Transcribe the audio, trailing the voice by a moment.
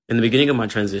In the beginning of my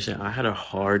transition, I had a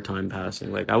hard time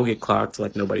passing. Like I would get clocked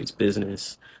like nobody's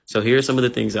business. So here are some of the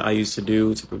things that I used to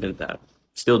do to prevent that.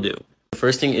 Still do. The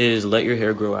first thing is let your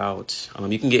hair grow out.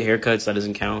 You can get haircuts, that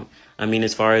doesn't count. I mean,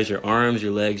 as far as your arms,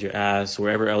 your legs, your ass,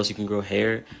 wherever else you can grow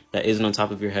hair that isn't on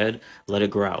top of your head, let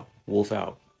it grow out. Wolf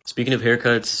out. Speaking of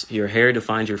haircuts, your hair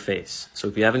defines your face. So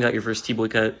if you haven't got your first T-boy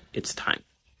cut, it's time.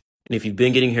 And if you've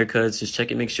been getting haircuts, just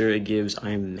check it, make sure it gives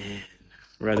I'm man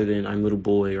rather than I'm little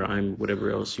boy or I'm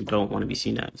whatever else you don't want to be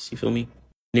seen as. You feel me?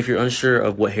 And if you're unsure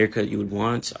of what haircut you would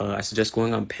want, I suggest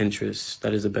going on Pinterest.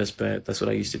 That is the best bet. That's what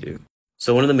I used to do.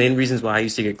 So one of the main reasons why I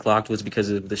used to get clocked was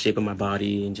because of the shape of my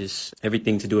body and just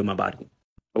everything to do with my body.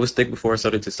 I was thick before I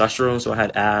started testosterone, so I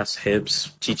had ass,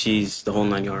 hips, chi-chis, the whole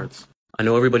 9 yards. I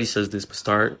know everybody says this, but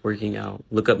start working out.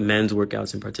 Look up men's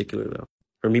workouts in particular, though.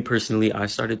 For me personally, I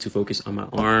started to focus on my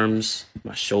arms,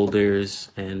 my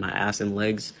shoulders, and my ass and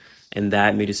legs, and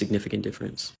that made a significant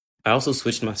difference. I also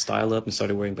switched my style up and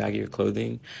started wearing baggier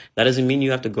clothing. That doesn't mean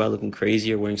you have to go out looking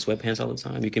crazy or wearing sweatpants all the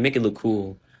time. You can make it look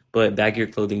cool, but baggier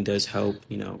clothing does help,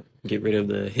 get rid of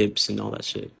the hips and all that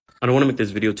shit. I don't want to make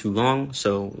this video too long,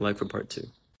 so like for part 2.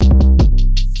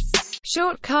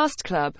 Short Cast Club